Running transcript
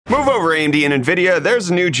Move over AMD and NVIDIA, there's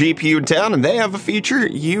a new GPU in town and they have a feature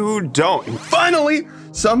you don't. And finally,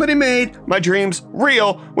 somebody made my dreams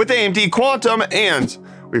real with AMD Quantum, and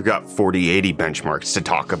we've got 4080 benchmarks to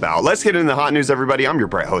talk about. Let's get into the hot news, everybody. I'm your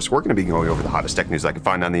Brett host. We're going to be going over the hottest tech news I can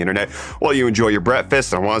find on the internet while you enjoy your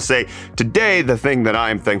breakfast. And I want to say today, the thing that I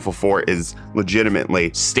am thankful for is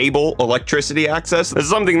legitimately stable electricity access. This is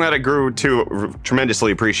something that I grew to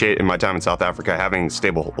tremendously appreciate in my time in South Africa. Having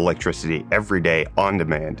stable electricity every day on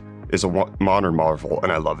demand is a modern marvel,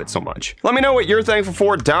 and I love it so much. Let me know what you're thankful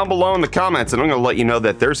for down below in the comments, and I'm gonna let you know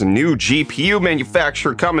that there's a new GPU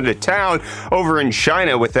manufacturer coming to town over in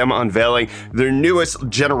China, with them unveiling their newest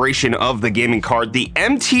generation of the gaming card, the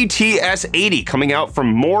MTT S80, coming out from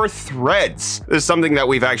more threads. This is something that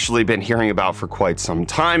we've actually been hearing about for quite some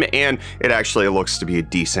time, and it actually looks to be a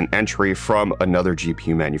decent entry from another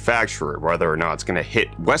GPU manufacturer. Whether or not it's gonna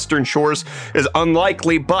hit Western shores is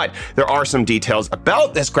unlikely, but there are some details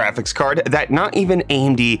about this graphics card that not even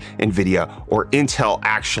AMD, NVIDIA, or Intel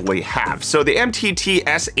actually have. So the MTT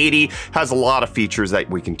S80 has a lot of features that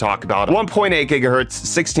we can talk about. 1.8 gigahertz,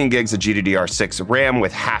 16 gigs of GDDR6 RAM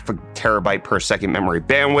with half a terabyte per second memory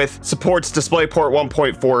bandwidth, supports DisplayPort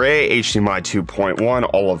 1.4a, HDMI 2.1,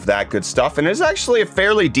 all of that good stuff, and is actually a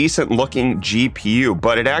fairly decent looking GPU,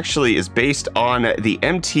 but it actually is based on the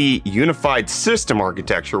MT Unified System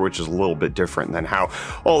architecture, which is a little bit different than how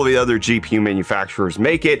all the other GPU manufacturers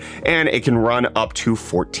make it, and it can run up to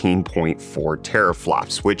 14.4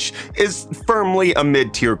 teraflops, which is firmly a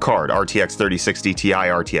mid-tier card. RTX 3060 Ti,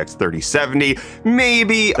 RTX 3070,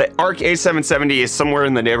 maybe. The Arc A770 is somewhere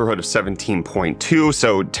in the neighborhood of 17.2,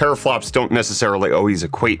 so teraflops don't necessarily always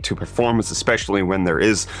equate to performance, especially when there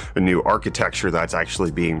is a new architecture that's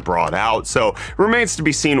actually being brought out. So remains to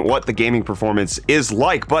be seen what the gaming performance is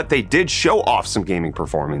like, but they did show off some gaming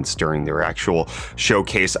performance during their actual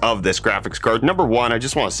showcase of this graphics card. Number one, I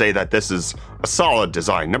just want to say that this is a solid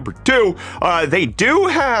design. Number two, they do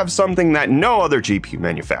have something that no other GPU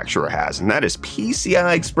manufacturer has, and that is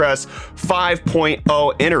PCI Express 5.0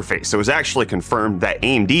 interface. So it was actually confirmed that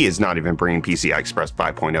AMD is not even bringing PCI Express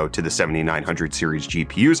 5.0 to the 7900 series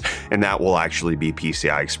GPUs, and that will actually be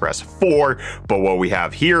PCI Express 4. But what we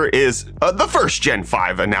have here is the first Gen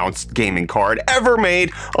 5 announced gaming card ever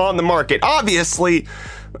made on the market. Obviously,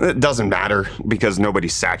 it doesn't matter because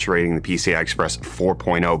nobody's saturating the PCI Express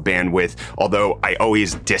 4.0 bandwidth, although I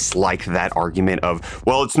always dislike that argument of,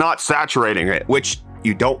 well, it's not saturating it, which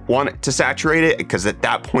you don't want it to saturate it, because at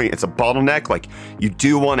that point it's a bottleneck. Like, you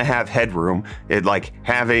do want to have headroom. Like,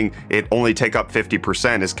 having it only take up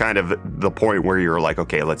 50% is kind of the point where you're like,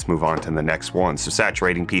 okay, let's move on to the next one. So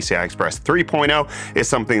saturating PCI Express 3.0 is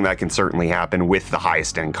something that can certainly happen with the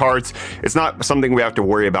highest end cards. It's not something we have to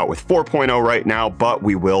worry about with 4.0 right now, but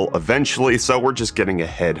we will eventually. So we're just getting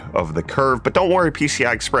ahead of the curve. But don't worry,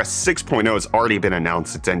 PCI Express 6.0 has already been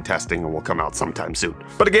announced. It's in testing and will come out sometime soon.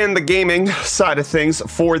 But again, the gaming side of things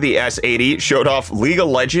for the S80 showed off League of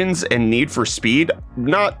Legends and Need for Speed.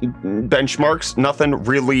 Not benchmarks, nothing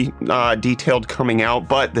really detailed coming out,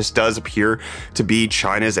 but this does appear to be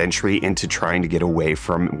China's entry into trying to get away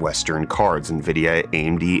from Western cards. NVIDIA,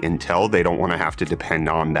 AMD, Intel, they don't want to have to depend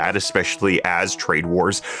on that, especially as trade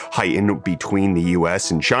wars heighten between the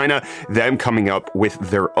US and China. Them coming up with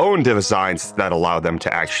their own designs that allow them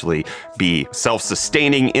to actually be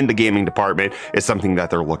self-sustaining in the gaming department is something that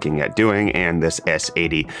they're looking at doing, and this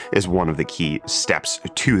S80 is one of the key steps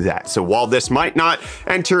to that. So while this might not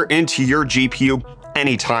enter into your GPU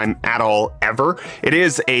anytime at all ever, it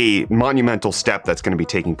is a monumental step that's going to be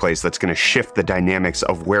taking place that's going to shift the dynamics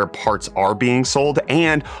of where parts are being sold,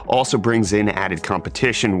 and also brings in added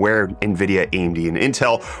competition where NVIDIA, AMD, and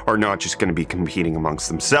Intel are not just going to be competing amongst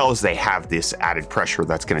themselves. They have this added pressure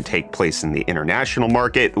that's going to take place in the international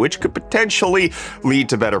market, which could potentially lead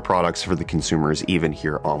to better products for the consumers even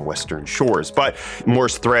here on Western shores. But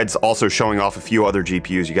Moore's Threads also showing off a few other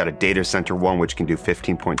GPUs. You got a data center one which can do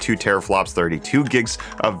 15.2 teraflops, 32 gigs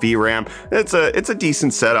of VRAM. It's a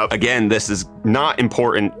decent setup. Again, this is not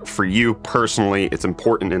important for you personally. It's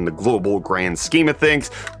important in the global grand scheme of things,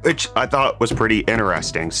 which I thought was pretty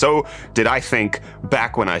interesting. So did I think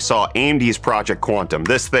back when I saw AMD's Project Quantum.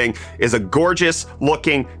 This thing is a gorgeous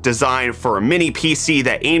looking design for a mini PC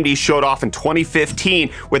that AMD showed off in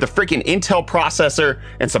 2015 with a freaking Intel processor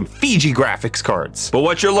and some Fiji graphics cards. But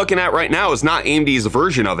what you're looking at right now is not AMD's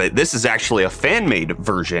version of it. This is actually a fan-made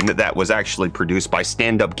version that was actually produced by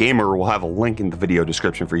Stand Up Gamer. We'll have a link in the video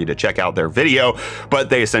description for you to check out their video, but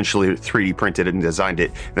they essentially 3D printed and designed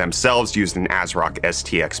it themselves, used an ASRock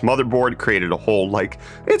STX motherboard, created a whole, like,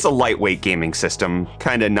 it's a lightweight gaming system,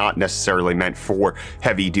 kind of not necessarily meant for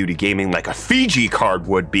heavy duty gaming like a Fiji card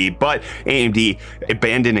would be, but AMD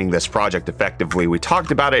abandoning this project effectively. We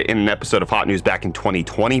talked about it in an episode of Hot News back in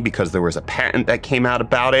 2020 because there was a patent that came out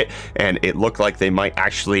about it and it looked like they might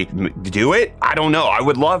actually do it. I don't know. I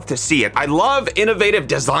would love to see it. I love innovative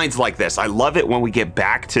designs like this. I love it when we get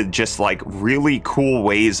back to just like really cool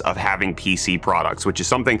ways of having PC products, which is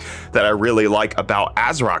something that I really like about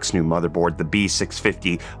ASRock's new motherboard, the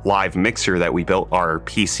B650 Live Mixer that we built our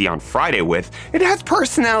PC on Friday with. It has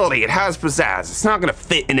personality, it has pizzazz. It's not gonna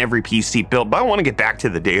fit in every PC build, but I wanna get back to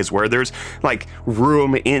the days where there's like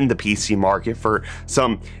room in the PC market for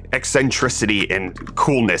some eccentricity and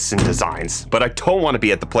coolness in designs. But I don't want to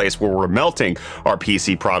be at the place where we're melting our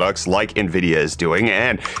PC products like Nvidia is doing,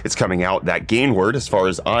 and it's coming out that Gainward, as far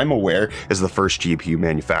as I'm aware, is the first GPU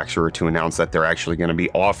manufacturer to announce that they're actually going to be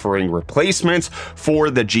offering replacements for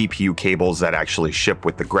the GPU cables that actually ship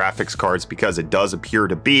with the graphics cards, because it does appear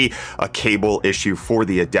to be a cable issue for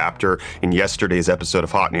the adapter. In yesterday's episode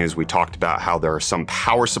of Hot News, we talked about how there are some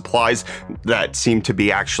power supplies that seem to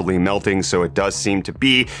be actually melting, so it does seem to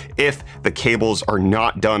be, if the cables are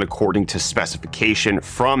not done according to specification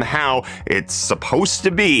from how it's supposed to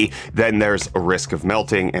be, then there's a risk of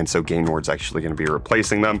melting, and so Gainward's actually going to be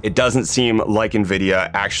replacing them. It doesn't seem like Nvidia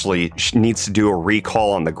actually needs to do a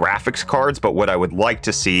recall on the graphics cards, but what I would like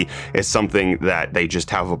to see is something that they just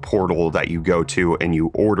have a portal that you go to and you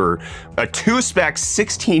order a 2-spec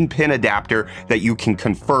 16-pin adapter that you can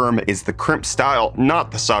confirm is the crimp style, not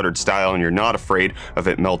the soldered style, and you're not afraid of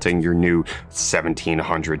it melting your new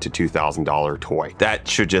 $1,700 to $2,000 toy. That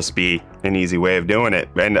should just be an easy way of doing it.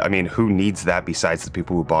 And I mean, who needs that besides the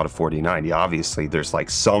people who bought a 4090? Obviously, there's like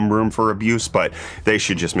some room for abuse, but they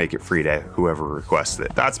should just make it free to whoever requests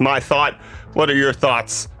it. That's my thought. What are your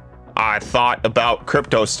thoughts? I thought about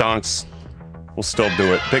Cryptostonks. We'll still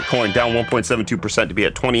do it. Bitcoin down 1.72% to be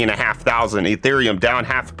at 20,500. Ethereum down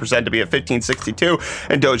 0.5% to be at 1562.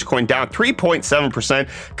 And Dogecoin down 3.7%,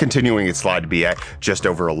 continuing its slide to be at just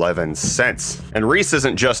over 11 cents. And Reece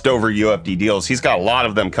isn't just over UFD deals. He's got a lot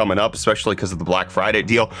of them coming up, especially because of the Black Friday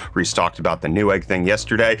deal. Reece talked about the Newegg thing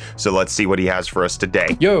yesterday, so let's see what he has for us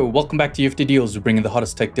today. Yo, welcome back to UFD Deals. We're bringing the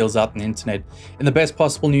hottest tech deals out on the internet. In the best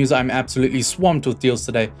possible news, I'm absolutely swamped with deals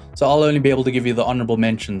today, so I'll only be able to give you the honorable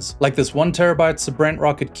mentions. Like this 1 terabyte Brent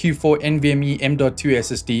Rocket Q4 NVMe M.2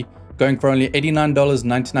 SSD, going for only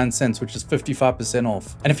 $89.99, which is 55%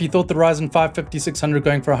 off. And if you thought the Ryzen 5 5600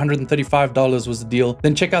 going for $135 was a deal,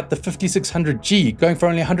 then check out the 5600G going for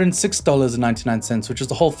only $106.99, which is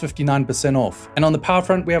the whole 59% off. And on the power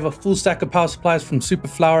front, we have a full stack of power supplies from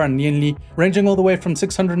Superflower and Neonly, ranging all the way from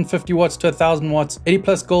 650 watts to 1000 watts, 80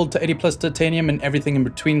 plus gold to 80 plus titanium, and everything in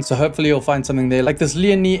between. So hopefully you'll find something there, like this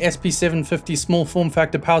Neonly SP750 small form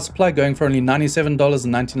factor power supply going for only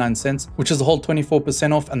 $97.99, which is the whole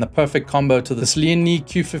 24% off, and the perfect combo to the Neonly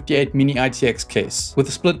Q58 Mini ITX case. With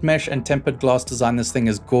a split mesh and tempered glass design, this thing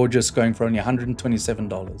is gorgeous, going for only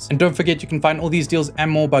 $127. And don't forget, you can find all these deals and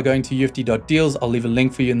more by going to ufd.deals. I'll leave a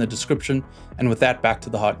link for you in the description. And with that, back to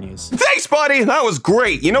the hot news. Thanks, buddy. That was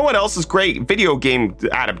great. You know what else is great? Video game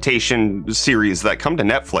adaptation series that come to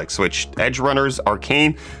Netflix, which Edge Runners,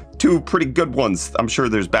 Arcane, 2 pretty good ones. I'm sure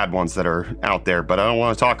there's bad ones that are out there, but I don't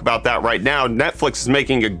want to talk about that right now. Netflix is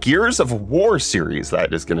making a Gears of War series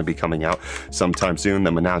that is going to be coming out sometime soon.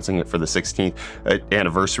 Them announcing it for the 16th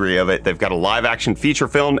anniversary of it. They've got a live action feature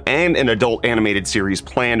film and an adult animated series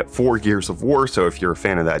planned for Gears of War. So if you're a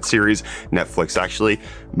fan of that series, Netflix actually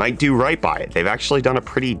might do right by it. They've actually done a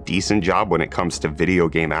pretty decent job when it comes to video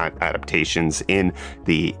game adaptations in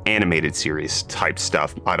the animated series type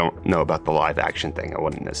stuff. I don't know about the live action thing. I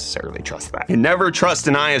wouldn't necessarily trust that. You never trust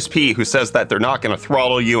an ISP who says that they're not going to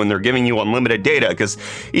throttle you and they're giving you unlimited data, because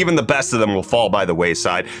even the best of them will fall by the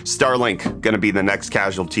wayside. Starlink going to be the next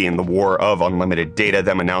casualty in the war of unlimited data,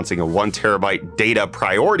 them announcing a 1 terabyte data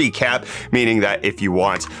priority cap, meaning that if you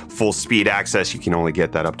want full speed access, you can only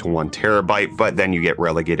get that up to 1 terabyte, but then you get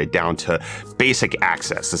relegated down to basic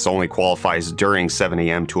access. This only qualifies during 7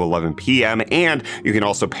 a.m. to 11 p.m. and you can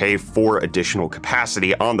also pay for additional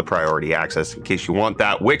capacity on the priority access in case you want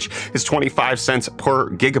that, which which is 25 cents per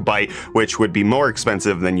gigabyte, which would be more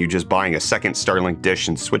expensive than you just buying a second Starlink dish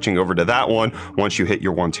and switching over to that one once you hit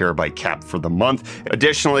your 1 terabyte cap for the month.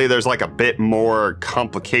 Additionally, there's like a bit more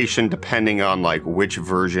complication depending on like which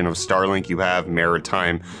version of Starlink you have,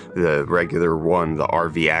 Maritime, the regular one, the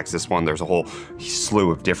RV Axis one. There's a whole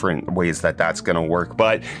slew of different ways that that's going to work.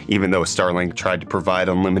 But even though Starlink tried to provide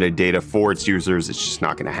unlimited data for its users, it's just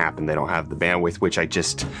not going to happen. They don't have the bandwidth, which I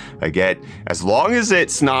get. As long as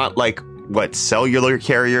it's not like what cellular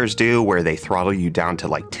carriers do, where they throttle you down to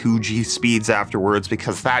like 2G speeds afterwards,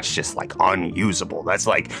 because that's just like unusable. That's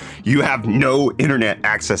like you have no internet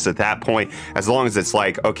access at that point. As long as it's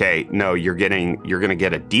like, okay, no, you're gonna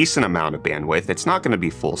get a decent amount of bandwidth. It's not gonna be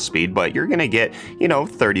full speed, but you're gonna get,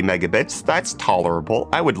 30 megabits. That's tolerable.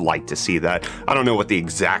 I would like to see that. I don't know what the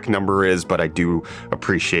exact number is, but I do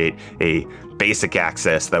appreciate a basic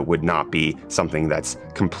access that would not be something that's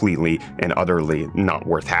completely and utterly not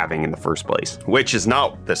worth having in the first place. Which is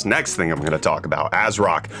not this next thing I'm going to talk about.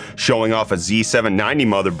 ASRock showing off a Z790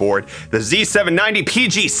 motherboard. The Z790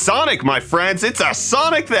 PG Sonic, my friends. It's a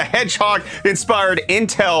Sonic the Hedgehog inspired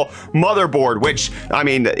Intel motherboard, which, I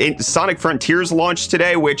mean, Sonic Frontiers launched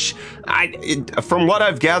today, which from what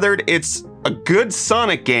I've gathered, it's a good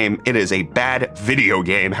Sonic game. It is a bad video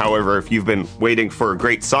game. However, if you've been waiting for a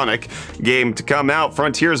great Sonic game to come out,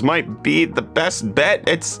 Frontiers might be the best bet.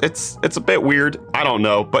 It's a bit weird. I don't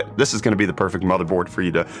know, but this is going to be the perfect motherboard for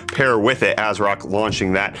you to pair with it. ASRock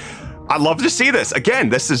launching that. I'd love to see this. Again,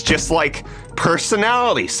 this is just like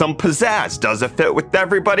personality, some pizzazz. Does it fit with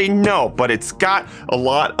everybody? No, but it's got a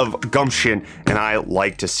lot of gumption, and I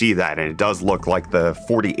like to see that. And it does look like the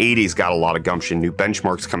 4080's got a lot of gumption. New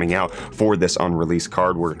benchmarks coming out for this unreleased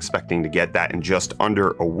card. We're expecting to get that in just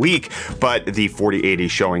under a week, but the 4080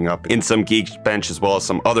 showing up in some Geekbench as well as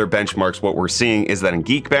some other benchmarks. What we're seeing is that in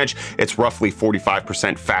Geekbench, it's roughly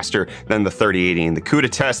 45% faster than the 3080 in the CUDA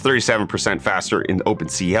test, 37% faster in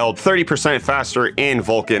OpenCL, 30% faster in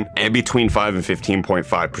Vulkan, and between 5 and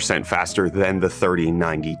 15.5% faster than the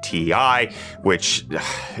 3090 Ti, which,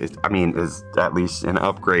 I mean, is at least an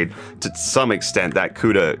upgrade to some extent. That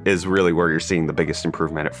CUDA is really where you're seeing the biggest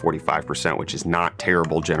improvement at 45%, which is not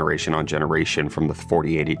terrible generation on generation from the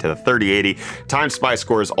 4080 to the 3080. Time SPI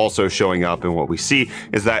scores also showing up, and what we see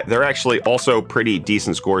is that they're actually also pretty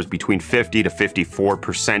decent scores, between 50 to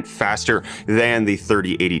 54% faster than the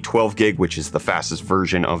 3080 12 gig, which is the fastest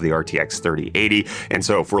version of the RTX 3080. And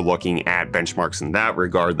so if we're looking at benchmarks in that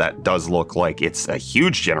regard, that does look like it's a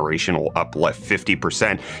huge generational uplift.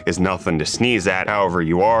 50% is nothing to sneeze at. However,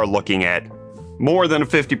 you are looking at more than a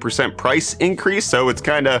 50% price increase, so it's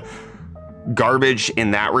kind of garbage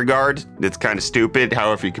in that regard. It's kind of stupid.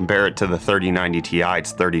 However, if you compare it to the 3090 Ti,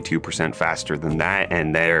 it's 32% faster than that,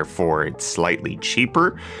 and therefore it's slightly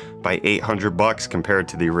cheaper by $800 compared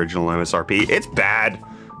to the original MSRP. It's bad.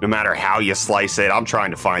 No matter how you slice it, I'm trying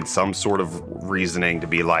to find some sort of reasoning to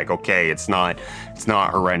be like, okay, it's not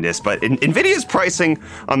horrendous. But NVIDIA's pricing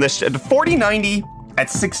on this, the 4090 at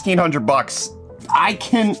 $1,600, I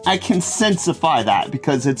can sensify that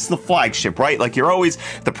because it's the flagship, right? Like, you're always,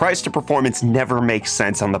 the price to performance never makes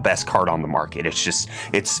sense on the best card on the market.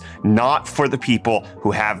 It's not for the people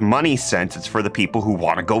who have money sense. It's for the people who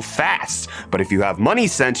want to go fast. But if you have money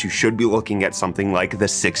sense, you should be looking at something like the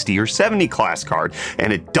 60 or 70 class card.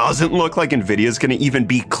 And it doesn't look like NVIDIA's going to even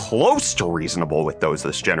be close to reasonable with those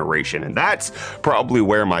this generation. And that's probably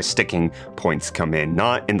where my sticking points come in.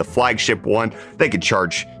 Not in the flagship one. They could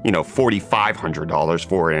charge, $4,500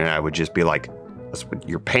 for it, and I would just be like, that's what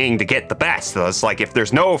you're paying to get the best. So it's like, if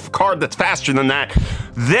there's no card that's faster than that,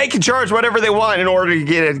 they can charge whatever they want in order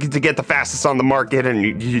to get the fastest on the market,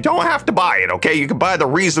 and you don't have to buy it, okay? You can buy the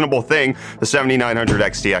reasonable thing, the 7900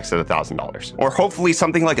 XTX at $1,000. Or hopefully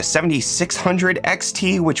something like a 7600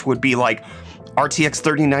 XT, which would be like RTX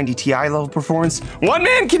 3090 Ti level performance. One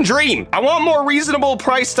man can dream. I want more reasonable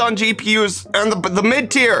priced on GPUs and the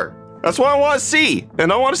mid-tier. That's what I want to see.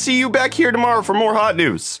 And I want to see you back here tomorrow for more hot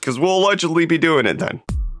news, because we'll allegedly be doing it then.